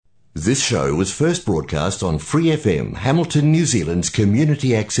This show was first broadcast on Free FM, Hamilton, New Zealand's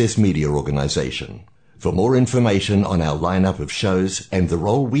community access media organisation. For more information on our lineup of shows and the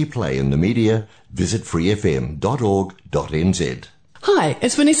role we play in the media, visit freefm.org.nz. Hi,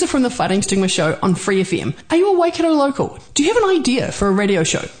 it's Vanessa from the Fighting Stigma Show on Free FM. Are you a Waikato local? Do you have an idea for a radio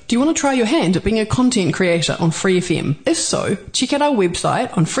show? Do you want to try your hand at being a content creator on Free FM? If so, check out our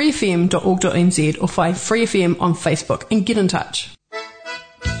website on freefm.org.nz or find Free FM on Facebook and get in touch.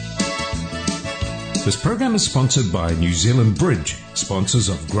 This program is sponsored by New Zealand Bridge, sponsors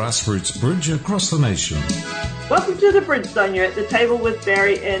of grassroots bridge across the nation. Welcome to the Bridge Zone. You're at the table with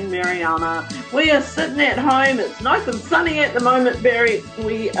Barry and Mariana. We are sitting at home. It's nice and sunny at the moment, Barry.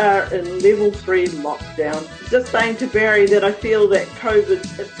 We are in level 3 lockdown. Just saying to Barry that I feel that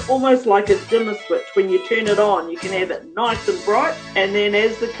COVID, it's almost like a dimmer switch. When you turn it on, you can have it nice and bright, and then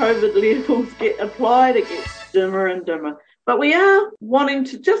as the COVID levels get applied, it gets dimmer and dimmer. But we are wanting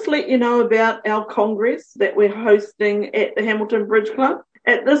to just let you know about our Congress that we're hosting at the Hamilton Bridge Club.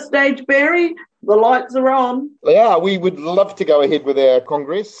 At this stage, Barry, the lights are on. Yeah, we would love to go ahead with our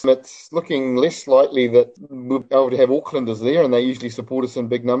Congress. It's looking less likely that we'll be able to have Aucklanders there, and they usually support us in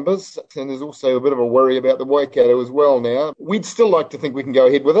big numbers. And there's also a bit of a worry about the Waikato as well now. We'd still like to think we can go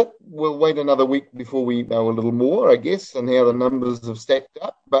ahead with it. We'll wait another week before we know a little more, I guess, and how the numbers have stacked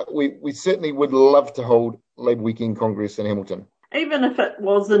up. But we certainly would love to hold Labour Weekend Congress in Hamilton. Even if it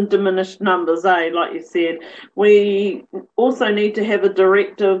was in diminished numbers, like you said, we also need to have a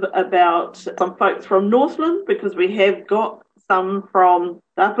directive about some folks from Northland, because we have got some from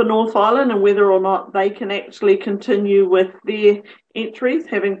the Upper North Island, and whether or not they can actually continue with their entries,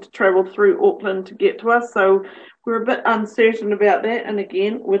 having to travel through Auckland to get to us. So we're a bit uncertain about that, and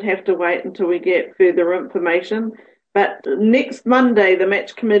again, we'd have to wait until we get further information. But next Monday, the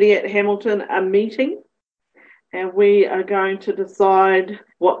match committee at Hamilton are meeting, and we are going to decide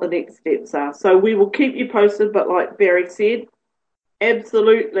what the next steps are. So we will keep you posted, but like Barry said,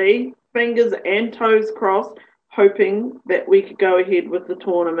 absolutely fingers and toes crossed, hoping that we could go ahead with the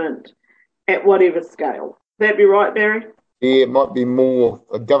tournament at whatever scale. That be right, Barry? Yeah, it might be more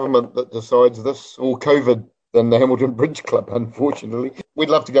a government that decides this, or COVID, than the Hamilton Bridge Club, unfortunately. We'd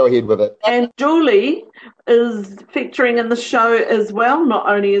love to go ahead with it. And Julie is featuring in the show as well, not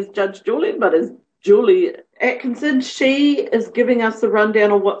only as Judge Julie, but as Julie Atkinson. She is giving us a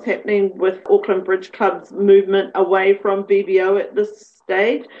rundown of what's happening with Auckland Bridge Club's movement away from BBO at this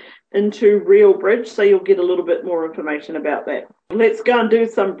stage into Real Bridge, so you'll get a little bit more information about that. Let's go and do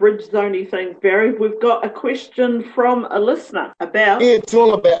some Bridge Zoney things, Barry. We've got a question from a listener about... Yeah, it's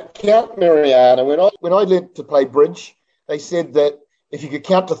all about count, Mariana. When I learned to play bridge, they said that if you could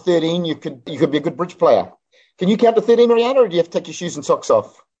count to 13, you could be a good bridge player. Can you count to 13, Mariana, or do you have to take your shoes and socks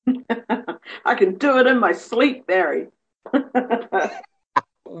off? I can do it in my sleep, Barry.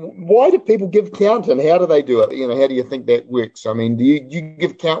 Why do people give count, and how do they do it? How do you think that works? I mean, do you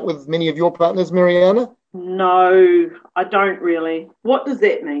give count with many of your partners, Mariana? No, I don't really. What does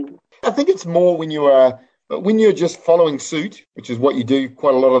that mean? I think it's more when you're just following suit, which is what you do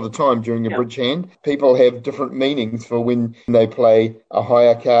quite a lot of the time during a bridge hand. People have different meanings for when they play a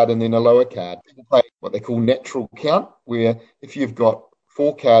higher card and then a lower card. People play what they call natural count, where if you've got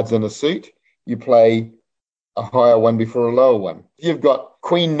 4 cards in a suit, you play a higher one before a lower one. If you've got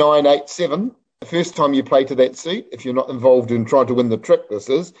Queen 9, 8, 7, the first time you play to that suit, if you're not involved in trying to win the trick,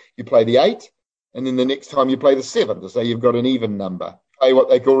 you play the 8, and then the next time you play the 7, to say you've got an even number. Play what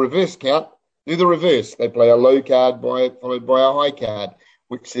they call reverse count. Do the reverse. They play a low card followed by a high card,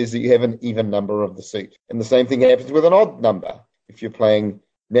 which says that you have an even number of the suit. And the same thing happens with an odd number. If you're playing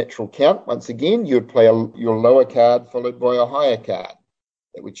natural count, once again, you would play your lower card followed by a higher card.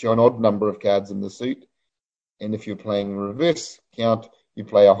 That would show an odd number of cards in the suit. And if you're playing reverse count, you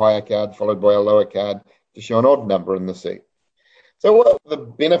play a higher card followed by a lower card to show an odd number in the suit. So what the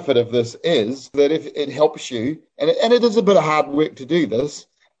benefit of this is that if it helps you, and it is a bit of hard work to do this,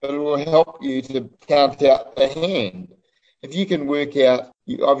 but it will help you to count out the hand. If you can work out,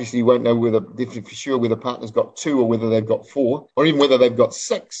 you obviously won't know definitely for sure whether partner's got 2 or whether they've got 4, or even whether they've got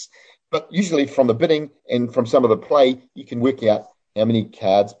 6. But usually from the bidding and from some of the play, you can work out how many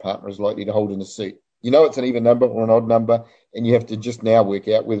cards partner is likely to hold in a suit. You know it's an even number or an odd number, and you have to just now work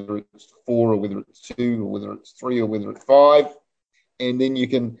out whether it's 4 or whether it's 2 or whether it's 3 or whether it's 5, and then you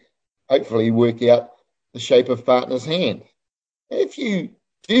can hopefully work out the shape of partner's hand. If you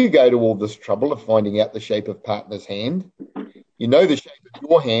do go to all this trouble of finding out the shape of partner's hand, you know the shape of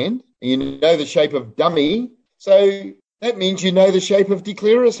your hand, and you know the shape of dummy, so that means you know the shape of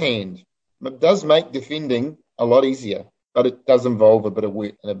declarer's hand. It does make defending a lot easier, but it does involve a bit of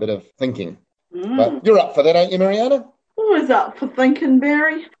work and a bit of thinking. But you're up for that, aren't you, Mariana? Always up for thinking,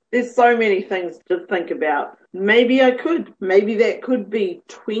 Barry. There's so many things to think about. Maybe I could. Maybe that could be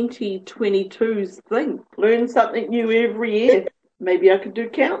 2022's thing. Learn something new every year. Maybe I could do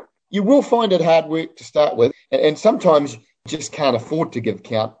count. You will find it hard work to start with, and sometimes you just can't afford to give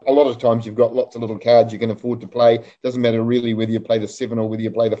count. A lot of times you've got lots of little cards you can afford to play. Doesn't matter really whether you play the 7 or whether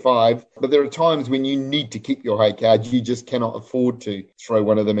you play the 5. But there are times when you need to keep your high cards. You just cannot afford to throw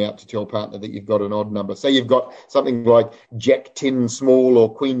one of them out to tell partner that you've got an odd number. Say you've got something like Jack 10 small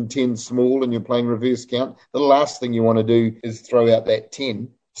or Queen 10 small and you're playing reverse count. The last thing you want to do is throw out that 10.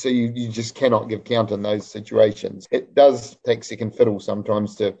 So you just cannot give count in those situations. It does take second fiddle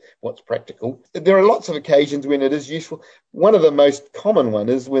sometimes to what's practical. There are lots of occasions when it is useful. One of the most common one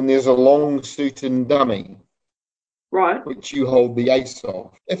is when there's a long suit and dummy, right, which you hold the ace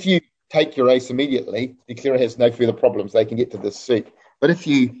of. If you take your ace immediately, declarer has no further problems. They can get to this suit. But if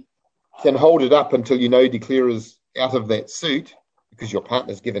you can hold it up until you know declarer's out of that suit, because your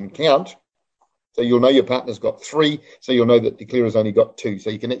partner's given count, so you'll know your partner's got 3, so you'll know that declarer's only got 2. So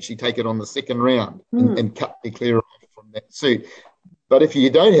you can actually take it on the second round and cut declarer off from that suit. But if you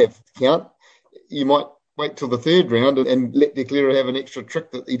don't have count, you might wait till the third round and let declarer have an extra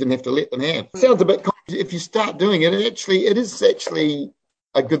trick that you didn't have to let them have. Sounds a bit complicated. If you start doing it, it is actually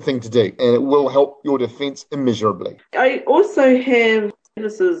a good thing to do, and it will help your defence immeasurably. I also have,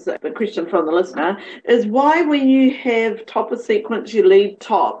 this is the question from the listener, is why when you have top of sequence you lead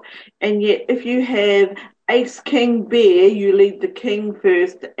top, and yet if you have ace, king, bear, you lead the king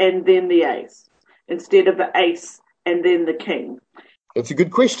first and then the ace, instead of the ace and then the king? It's a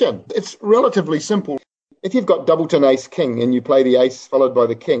good question. It's relatively simple. If you've got doubleton ace, king, and you play the ace followed by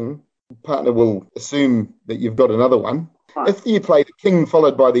the king, partner will assume that you've got another one. Right. If you play the king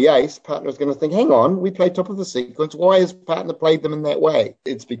followed by the ace, partner is going to think, hang on, we played top of the sequence. Why has partner played them in that way?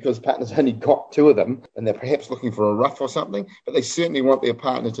 It's because partner's only got 2 of them, and they're perhaps looking for a ruff or something, but they certainly want their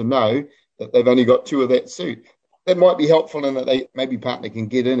partner to know that they've only got 2 of that suit. That might be helpful in that maybe partner can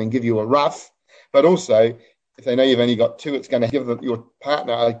get in and give you a ruff, but also if they know you've only got 2, it's going to give your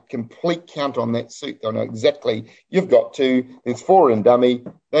partner a complete count on that suit. They'll know exactly you've got 2, there's 4 in dummy,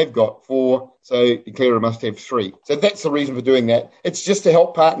 they've got 4, so declarer must have 3. So that's the reason for doing that. It's just to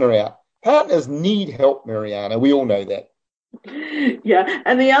help partner out. Partners need help, Mariana. We all know that. Yeah,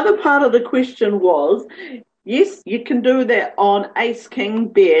 and the other part of the question was, yes, you can do that on ace, king,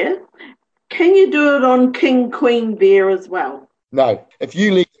 bear. Can you do it on king, queen, bear as well? No. If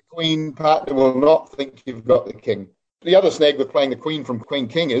you leave the queen, partner will not think you've got the king. The other snag with playing the queen from queen,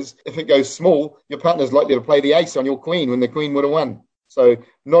 king is if it goes small, your partner's likely to play the ace on your queen when the queen would have won. So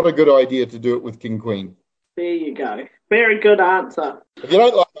not a good idea to do it with king, queen. There you go. Very good answer. If you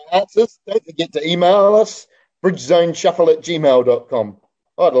don't like my answers, don't forget to email us, bridgezoneshuffle@gmail.com.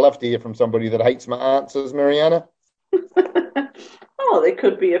 I'd love to hear from somebody that hates my answers, Mariana. Oh, there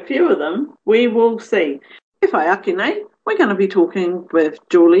could be a few of them. We will see. If I akine, we're going to be talking with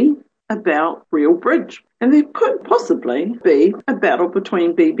Julie about real bridge. And there could possibly be a battle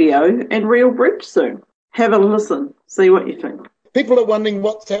between BBO and real bridge soon. Have a listen. See what you think. People are wondering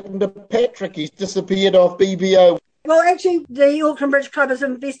what's happened to Patrick. He's disappeared off BBO. Well, actually, the Auckland Bridge Club has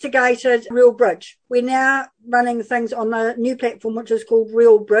investigated Real Bridge. We're now running things on the new platform, which is called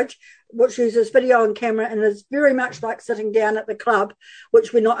Real Bridge, which uses video and camera and is very much like sitting down at the club,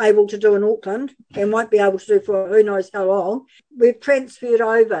 which we're not able to do in Auckland and won't be able to do for who knows how long. We've transferred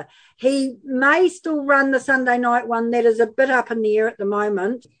over. He may still run the Sunday night one. That is a bit up in the air at the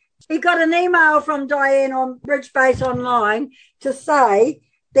moment. He got an email from Diane on Bridge Base Online to say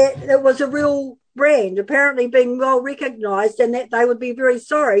that it was a real brand, apparently being well recognised, and that they would be very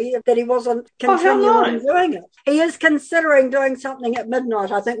sorry that he wasn't continuing doing it. He is considering doing something at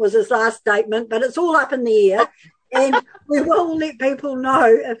midnight, I think was his last statement, but it's all up in the air, and we will let people know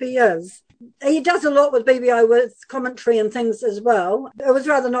if he is. He does a lot with BBO with commentary and things as well. It was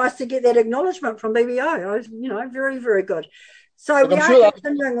rather nice to get that acknowledgement from BBO. Very, very good. So we are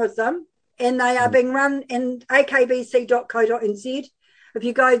continuing with them, and they are being run in akbc.co.nz. If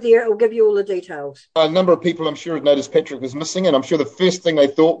you go there, it will give you all the details. A number of people, I'm sure, had noticed Patrick was missing, and I'm sure the first thing they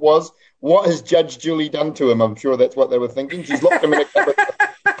thought was, what has Judge Julie done to him? I'm sure that's what they were thinking. She's locked him in a cupboard.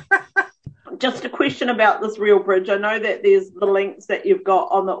 Just a question about this Real Bridge. I know that there's the links that you've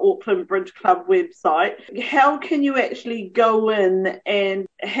got on the Auckland Bridge Club website. How can you actually go in and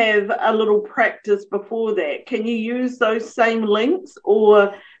have a little practice before that? Can you use those same links,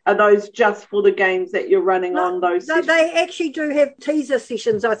 or are those just for the games that you're running on those sessions? No, they actually do have teaser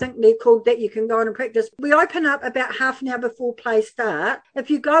sessions, I think they're called, that you can go in and practice. We open up about half an hour before play start. If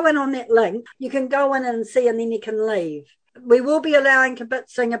you go in on that link, you can go in and see, and then you can leave. We will be allowing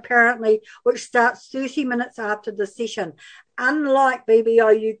kibitzing, apparently, which starts 30 minutes after the session. unlike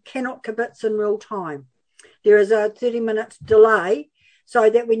BBO, you cannot kibitz in real time. There is a 30-minute delay so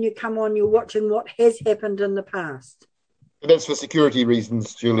that when you come on, you're watching what has happened in the past. That's for security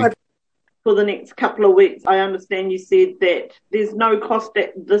reasons, Julie. For the next couple of weeks, I understand you said that there's no cost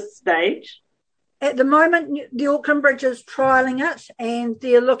at this stage. At the moment, the Auckland Bridge is trialling it and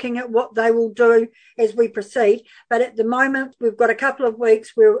they're looking at what they will do as we proceed. But at the moment, we've got a couple of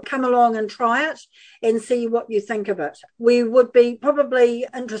weeks where we'll come along and try it and see what you think of it. We would be probably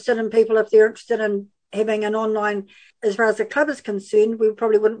interested in people if they're interested in having an online, as far as the club is concerned, we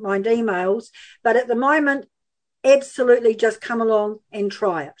probably wouldn't mind emails. But at the moment, absolutely just come along and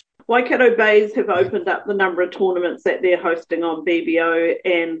try it. Waikato Bays have opened up the number of tournaments that they're hosting on BBO,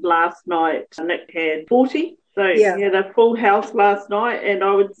 and last night Nick had 40. So he had a full house last night, and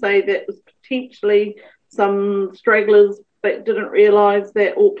I would say that was potentially some stragglers that didn't realise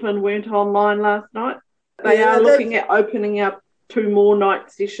that Auckland weren't online last night. They are looking at opening up 2 more night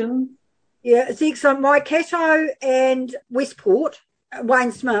sessions. Yeah, it's excellent. Waikato and Westport,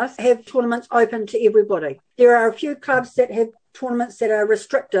 Wayne Smith, have tournaments open to everybody. There are a few clubs that have tournaments that are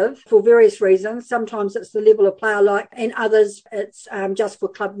restrictive for various reasons. Sometimes it's the level of player like, and others it's just for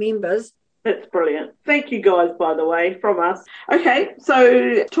club members. That's brilliant. Thank you guys, by the way, from us. Okay,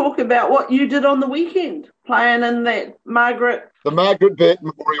 so talk about what you did on the weekend, playing in that The Margaret Beck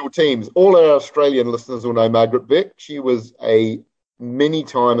Memorial Teams. All our Australian listeners will know Margaret Beck. She was a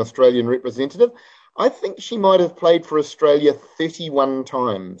many-time Australian representative. I think she might have played for Australia 31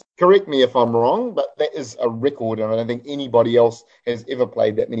 times. Correct me if I'm wrong, but that is a record, and I don't think anybody else has ever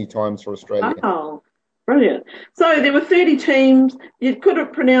played that many times for Australia. Oh, brilliant. So there were 30 teams. You could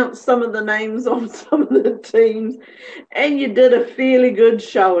have pronounced some of the names on some of the teams, and you did a fairly good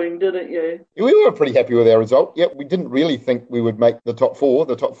showing, didn't you? We were pretty happy with our result. Yep, we didn't really think we would make the top 4.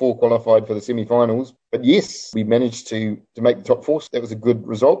 The top 4 qualified for the semi-finals. But yes, we managed to make the top 4. So that was a good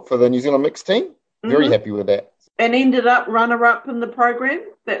result for the New Zealand mixed team. Very happy with that. And ended up runner-up in the program.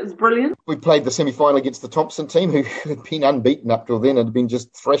 That was brilliant. We played the semi-final against the Thompson team, who had been unbeaten up till then and had been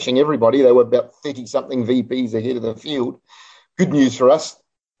just thrashing everybody. They were about 30-something VPs ahead of the field. Good news for us.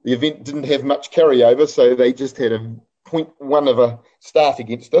 The event didn't have much carryover, so they just had a 0.1 of a start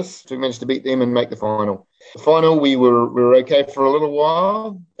against us. So we managed to beat them and make the final. The final, we were okay for a little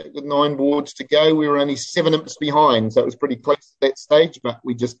while. With 9 boards to go, we were only 7 imps behind, so it was pretty close at that stage, but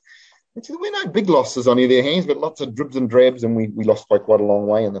we just... There were no big losses on either hands, but lots of dribs and drabs, and we lost by quite a long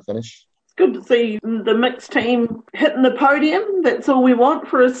way in the finish. It's good to see the mixed team hitting the podium. That's all we want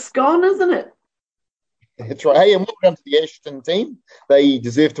for a scone, isn't it? That's right. Hey, and well done to the Ashton team. They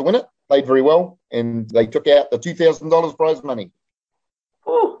deserved to win it, played very well, and they took out the $2,000 prize money.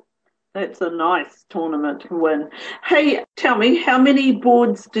 Oh, that's a nice tournament to win. Hey, tell me, how many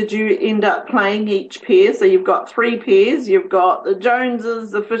boards did you end up playing each pair? So you've got 3 pairs. You've got the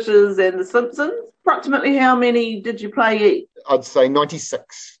Joneses, the Fishers, and the Simpsons. Approximately how many did you play each? I'd say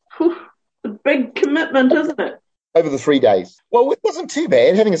 96. Whew, a big commitment, isn't it? Over the 3 days. Well, it wasn't too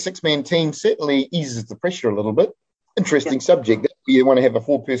bad. Having a 6-man team certainly eases the pressure a little bit. Interesting subject. You want to have a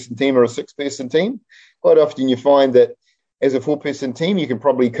 4-person team or a 6-person team. Quite often you find that as a 4-person team, you can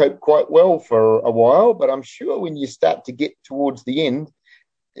probably cope quite well for a while, but I'm sure when you start to get towards the end,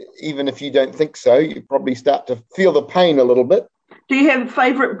 even if you don't think so, you probably start to feel the pain a little bit. Do you have a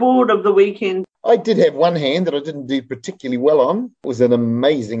favourite board of the weekend? I did have one hand that I didn't do particularly well on. It was an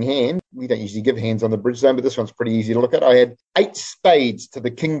amazing hand. We don't usually give hands on the bridge zone, but this one's pretty easy to look at. I had 8 spades to the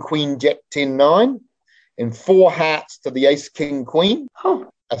King, Queen, Jack, 10, 9, and 4 hearts to the Ace, King, Queen. Oh.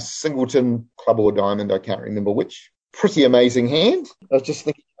 A singleton, club or diamond, I can't remember which. Pretty amazing hand. I was just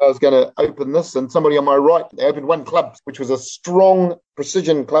thinking I was going to open this, and somebody on my right, they opened 1 club, which was a strong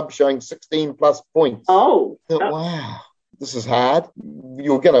precision club showing 16 plus points. Oh. I thought, wow, this is hard.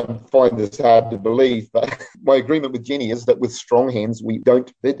 You're going to find this hard to believe, but my agreement with Jenny is that with strong hands, we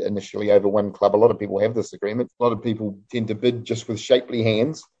don't bid initially over 1 club. A lot of people have this agreement. A lot of people tend to bid just with shapely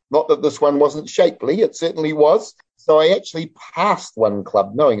hands. Not that this one wasn't shapely, it certainly was. So I actually passed 1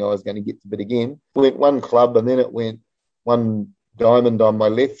 club, knowing I was going to get to bid again. Went 1 club, and then it went 1 diamond on my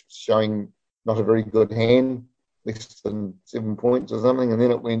left, showing not a very good hand, less than 7 points or something. And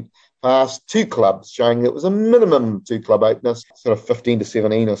then it went past 2 clubs, showing it was a minimum 2 club opener, sort of 15 to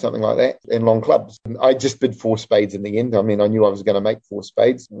 17 or something like that, and long clubs. And I just bid 4 spades in the end. I mean, I knew I was going to make 4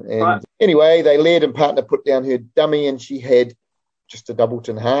 spades. And Anyway, they led, and partner put down her dummy, and she had just a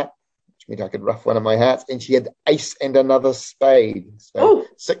doubleton heart, which meant I could rough one of my hearts, and she had ace and another spade. So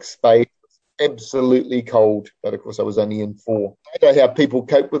 6 spades, absolutely cold, but of course I was only in 4. I don't know how people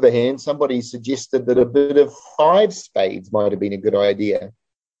cope with the hand. Somebody suggested that a bit of 5 spades might have been a good idea.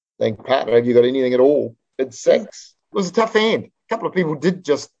 Think, partner, have you got anything at all? Bid 6. It was a tough hand. A couple of people did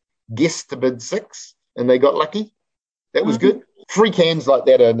just guess to bid 6 and they got lucky. That was good. Freak hands like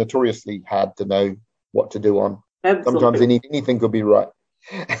that are notoriously hard to know what to do on. Absolutely. Sometimes anything could be right.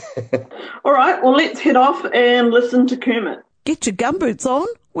 All right, well, let's head off and listen to Kermit. Get your gumboots on.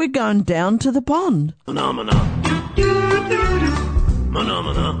 We're going down to the pond. Phenomena.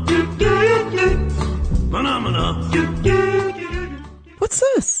 Phenomena. Phenomena. What's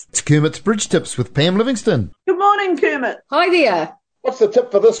this? It's Kermit's Bridge Tips with Pam Livingston. Good morning, Kermit. Hi there. What's the tip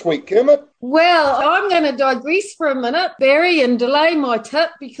for this week, Kermit? Well, I'm going to digress for a minute, Barry, and delay my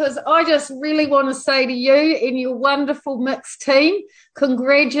tip because I just really want to say to you and your wonderful mixed team,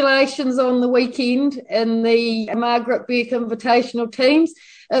 congratulations on the weekend in the Margaret Burke Invitational teams.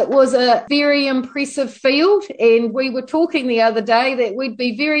 It was a very impressive field, and we were talking the other day that we'd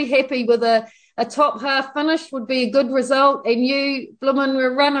be very happy with a top half finish would be a good result, and you, Bloomin',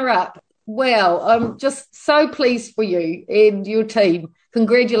 were runner-up. Wow, I'm just so pleased for you and your team.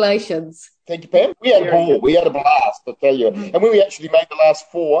 Congratulations. Thank you, Pam. We had a ball. We had a blast, I tell you. And when we actually made the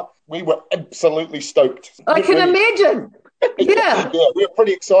last 4, we were absolutely stoked. I can imagine. Yeah. Yeah, we were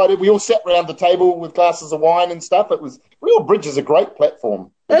pretty excited. We all sat around the table with glasses of wine and stuff. It was Real Bridge is a great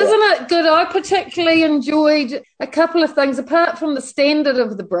platform. Isn't it good? I particularly enjoyed a couple of things, apart from the standard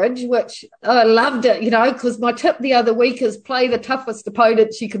of the bridge, which I loved it, because my tip the other week is play the toughest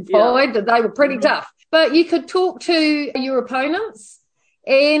opponents you can find, and they were pretty tough. But you could talk to your opponents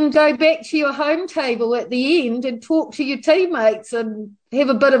and go back to your home table at the end and talk to your teammates and have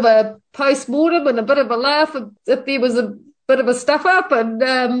a bit of a post-mortem and a bit of a laugh if there was a bit of a stuff-up and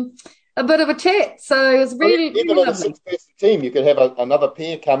a bit of a chat. So it was really, even really on a 6-person team, you could have another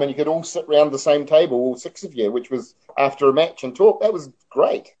pair come and you could all sit around the same table, all 6 of you, which was after a match and talk. That was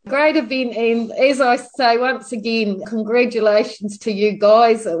great. Great event. And as I say, once again, congratulations to you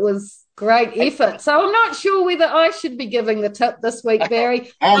guys. It was great effort. So I'm not sure whether I should be giving the tip this week,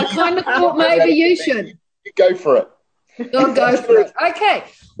 Barry. I kind of thought maybe you should. You go for it. I'll go for it. Okay.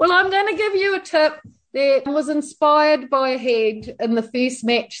 Well, I'm going to give you a tip that was inspired by a hand in the first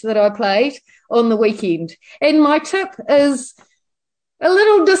match that I played on the weekend. And my tip is a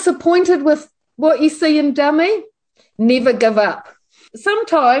little disappointed with what you see in dummy. Never give up.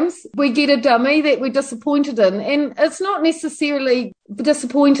 Sometimes we get a dummy that we're disappointed in, and it's not necessarily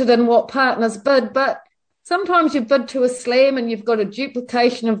disappointed in what partners bid, but sometimes you bid to a slam and you've got a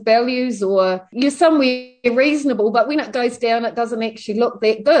duplication of values or you're somewhere reasonable, but when it goes down, it doesn't actually look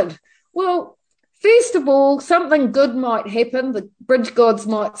that good. Well, first of all, something good might happen. The bridge gods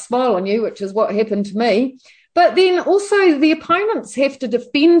might smile on you, which is what happened to me. But then also the opponents have to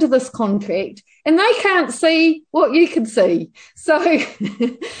defend this contract and they can't see what you can see. So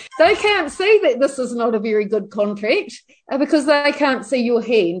they can't see that this is not a very good contract because they can't see your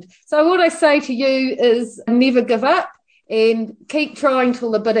hand. So what I say to you is never give up and keep trying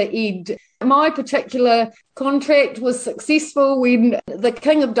till the bitter end. My particular contract was successful when the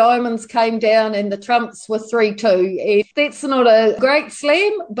King of Diamonds came down and the trumps were 3-2. And that's not a great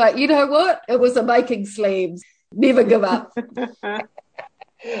slam, but you know what? It was a making slams. Never give up.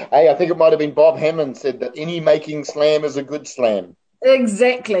 Hey, I think it might have been Bob Hammond said that any making slam is a good slam.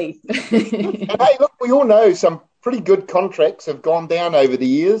 Exactly. And hey, look, we all know some pretty good contracts have gone down over the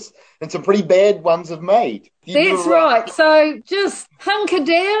years and some pretty bad ones have made. That's right. So just hunker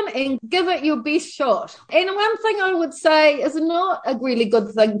down and give it your best shot. And one thing I would say is not a really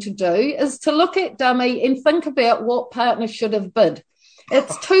good thing to do is to look at dummy and think about what partner should have bid.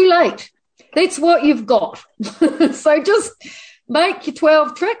 It's too late. That's what you've got. So just make your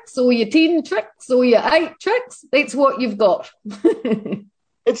 12 tricks or your 10 tricks or your 8 tricks. That's what you've got.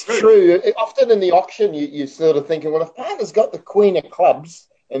 It's true. Often in the auction, you're sort of thinking, well, if partner's got the Queen of Clubs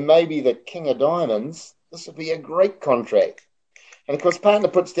and maybe the King of Diamonds, this would be a great contract. And, of course, partner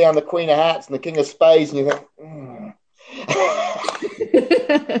puts down the Queen of Hearts and the King of Spades, and you think,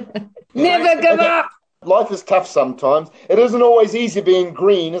 Never give up. Life is tough sometimes. It isn't always easy being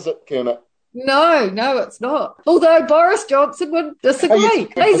green, is it, Kermit? No, it's not. Although Boris Johnson would disagree.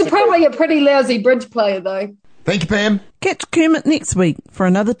 He's probably a pretty lousy bridge player, though. Thank you, Pam. Catch Kermit next week for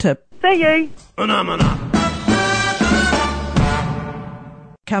another tip. See you. Phenomena.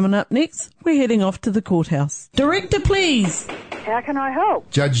 Coming up next, we're heading off to the courthouse. Director, please. How can I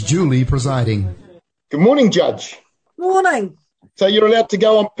help? Judge Julie presiding. Good morning, Judge. Morning. So you're allowed to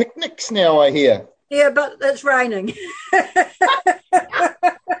go on picnics now, I hear. Yeah, but it's raining.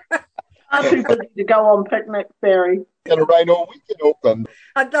 I'm too busy to go on picnics, Barry. It's going to rain all week in Auckland.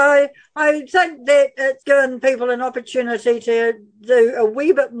 I think that it's given people an opportunity to do a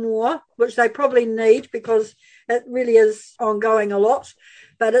wee bit more, which they probably need because it really is ongoing a lot,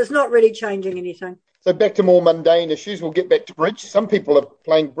 but it's not really changing anything. So back to more mundane issues. We'll get back to bridge. Some people are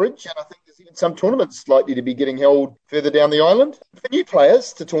playing bridge, and I think there's even some tournaments likely to be getting held further down the island. For new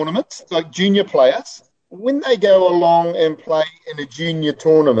players to tournaments, like junior players, when they go along and play in a junior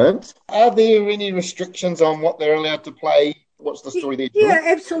tournament, are there any restrictions on what they're allowed to play? What's the story there, Julie? Yeah,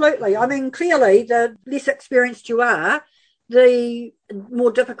 absolutely. I mean, clearly, the less experienced you are, the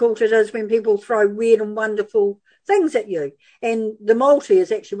more difficult it is when people throw weird and wonderful things at you. And the multi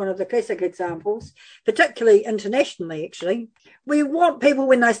is actually one of the classic examples, particularly internationally, actually. We want people,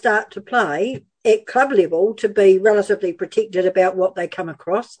 when they start to play at club level, to be relatively protected about what they come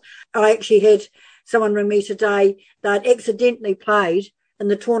across. I actually had someone ring me today. They'd accidentally played in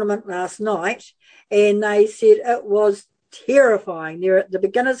the tournament last night, and they said it was terrifying. They're at the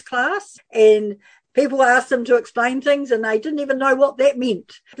beginners class, and people asked them to explain things, and they didn't even know what that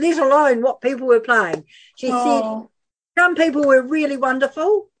meant, let alone what people were playing. She said some people were really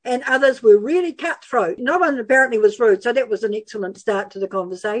wonderful and others were really cutthroat. No one apparently was rude, so that was an excellent start to the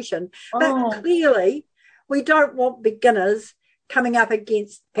conversation. But clearly, we don't want beginners coming up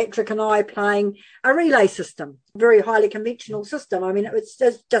against Patrick and I playing a relay system, a very highly conventional system. I mean, it's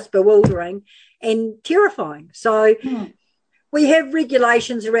just bewildering and terrifying. So we have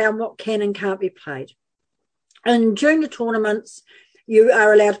regulations around what can and can't be played. And during the tournaments, you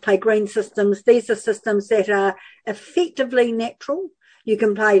are allowed to play green systems. These are systems that are effectively natural. You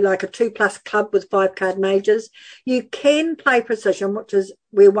can play like a 2+ club with 5-card majors. You can play precision, which is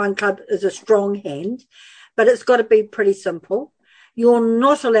where one club is a strong hand, but it's got to be pretty simple. You're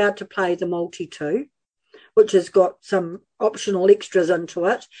not allowed to play the multi-2, which has got some optional extras into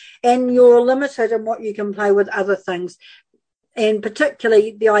it, and you're limited in what you can play with other things. And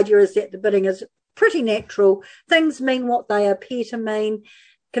particularly the idea is that the bidding is pretty natural. Things mean what they appear to mean.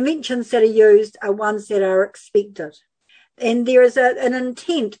 Conventions that are used are ones that are expected. And there is an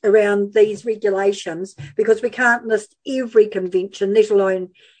intent around these regulations, because we can't list every convention, let alone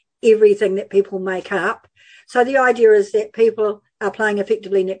everything that people make up. So the idea is that people are playing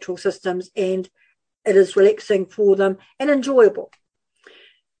effectively natural systems, and it is relaxing for them and enjoyable.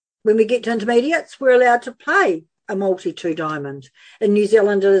 When we get to intermediates, we're allowed to play a multi-2 diamond. In New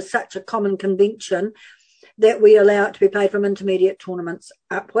Zealand, it is such a common convention that we allow it to be played from intermediate tournaments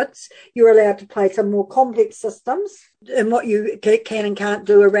upwards. You're allowed to play some more complex systems, and what you can and can't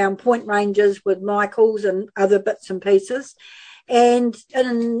do around point ranges with Michaels and other bits and pieces. And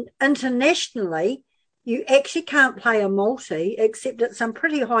internationally, you actually can't play a multi except at some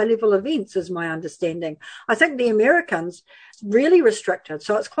pretty high level events, is my understanding. I think the Americans really restricted.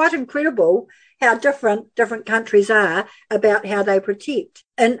 So it's quite incredible how different countries are about how they protect.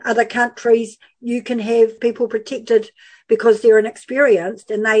 In other countries, you can have people protected because they're inexperienced,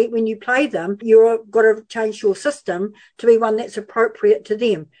 and when you play them, you've got to change your system to be one that's appropriate to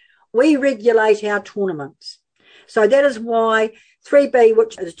them. We regulate our tournaments. So that is why 3B,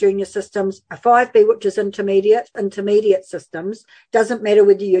 which is junior systems, a 5B, which is intermediate systems, doesn't matter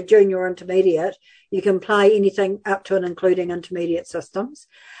whether you're junior or intermediate, you can play anything up to and including intermediate systems.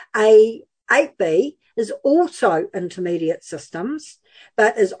 A 8B is also intermediate systems,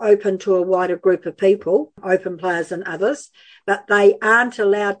 but is open to a wider group of people, open players and others, but they aren't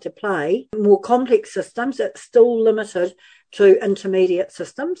allowed to play more complex systems. It's still limited to intermediate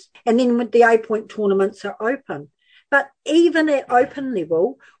systems. And then with the A-point tournaments are open. But even at open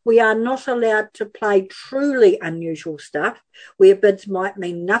level, we are not allowed to play truly unusual stuff where bids might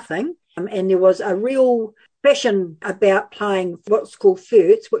mean nothing. And there was a real passion about playing what's called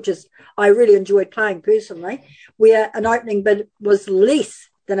furts, which is I really enjoyed playing personally, where an opening bid was less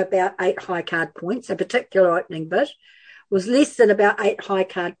than about 8 high card points. A particular opening bid was less than about 8 high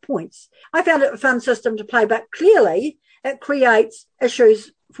card points. I found it a fun system to play, but clearly it creates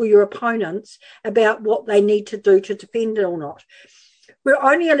issues for your opponents about what they need to do to defend or not. We're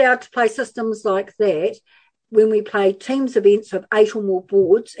only allowed to play systems like that when we play teams events of 8 or more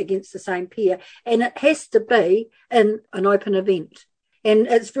boards against the same pair, and it has to be in an open event. And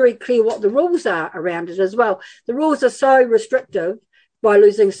it's very clear what the rules are around it as well. The rules are so restrictive by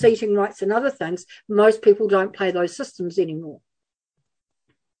losing seating rights and other things, most people don't play those systems anymore.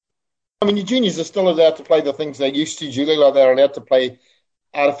 I mean, your juniors are still allowed to play the things they used to, Julie, like they're allowed to play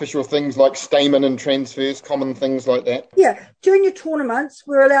artificial things like stamen and transfers, common things like that. Yeah, junior tournaments,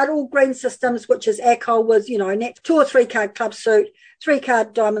 we're allowed all green systems, which is ACOL with, 2 or 3 card club suit, 3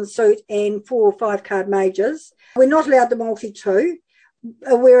 card diamond suit, and 4 or 5 card majors. We're not allowed the multi-2.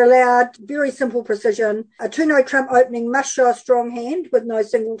 We're allowed very simple precision. A 2-no trump opening must show a strong hand with no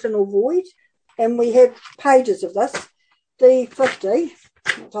singleton or void. And we have pages of this. D50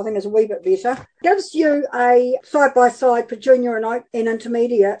 which I think is a wee bit better, gives you a side-by-side for junior and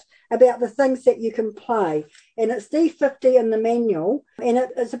intermediate about the things that you can play. And it's D50 in the manual, and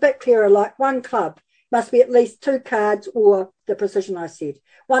it's a bit clearer, like one club must be at least 2 cards, or the precision I said.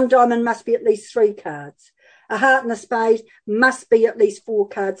 One diamond must be at least 3 cards. A heart and a spade must be at least 4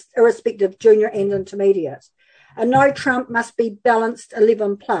 cards, irrespective of junior and intermediate. A no trump must be balanced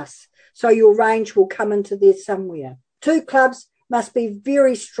 11 plus, so your range will come into there somewhere. 2 clubs must be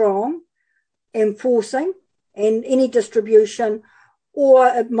very strong and forcing, and any distribution, or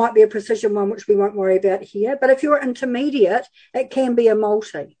it might be a precision one, which we won't worry about here. But if you're intermediate, it can be a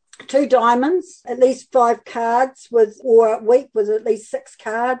multi. 2 diamonds, at least 5 cards, or weak with at least 6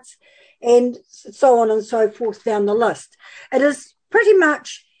 cards, and so on and so forth down the list. It is pretty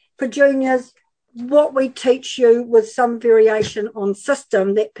much for juniors what we teach you, with some variation on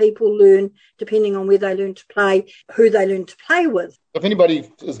system that people learn depending on where they learn to play, who they learn to play with. If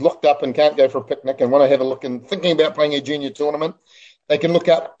anybody is locked up and can't go for a picnic and want to have a look and thinking about playing a junior tournament, they can look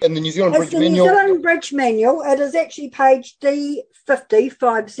up in the New Zealand Bridge Manual. New Zealand Bridge Manual. It is actually page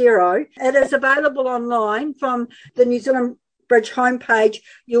D50. It is available online from the New Zealand Bridge homepage.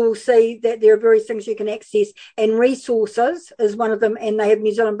 You'll see that there are various things you can access, and resources is one of them, and they have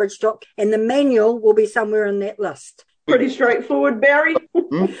New Zealand Bridge Doc, and the manual will be somewhere in that list. Pretty straightforward, Barry.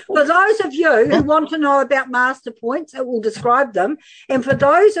 For those of you who want to know about master points, it will describe them. And for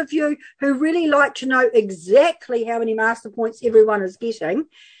those of you who really like to know exactly how many master points everyone is getting,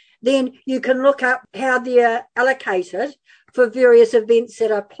 then you can look up how they're allocated for various events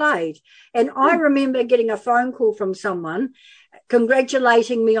that are played. And I remember getting a phone call from someone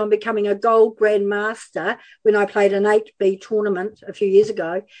congratulating me on becoming a gold grandmaster when I played an 8B tournament a few years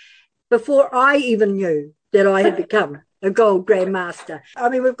ago, before I even knew that I had become a gold grandmaster. I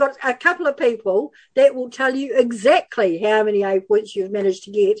mean, we've got a couple of people that will tell you exactly how many A points you've managed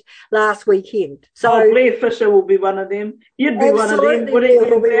to get last weekend. So Blair Fisher will be one of them. You'd be one of them, wouldn't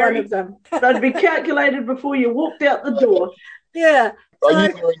you, Barry? One of them. They'd be calculated before you walked out the door. Yeah.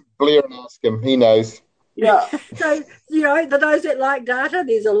 You can ring Blair and ask him. He knows. Yeah. So, for those that like data,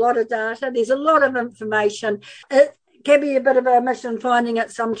 there's a lot of data. There's a lot of information. It can be a bit of a mission finding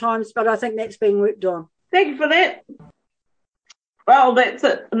it sometimes, but I think that's being worked on. Thank you for that. Well, that's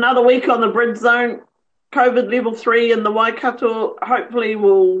it. Another week on the Bridge Zone. COVID level 3 in the Waikato. Hopefully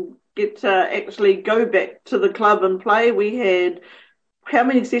we'll get to actually go back to the club and play. We had how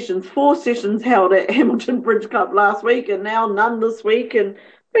many sessions? 4 sessions held at Hamilton Bridge Club last week, and now none this week. And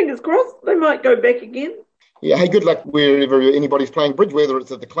fingers crossed, they might go back again. Yeah, hey, good luck wherever anybody's playing bridge, whether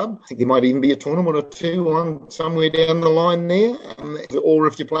it's at the club. I think there might even be a tournament or 2 on somewhere down the line there. Or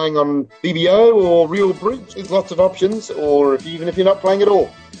if you're playing on BBO or Real Bridge, there's lots of options. Or even if you're not playing at all,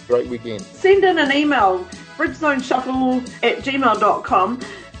 great weekend. Send in an email, bridgezoneshuffle@gmail.com,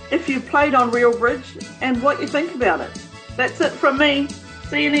 if you've played on Real Bridge and what you think about it. That's it from me.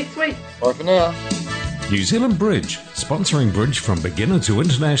 See you next week. Bye for now. New Zealand Bridge, sponsoring bridge from beginner to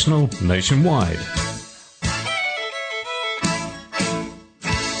international nationwide.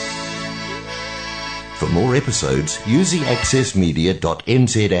 For more episodes, use the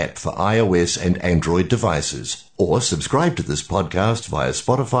accessmedia.nz app for iOS and Android devices, or subscribe to this podcast via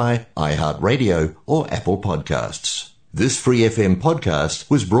Spotify, iHeartRadio, or Apple Podcasts. This Free FM podcast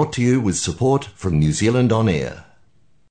was brought to you with support from New Zealand On Air.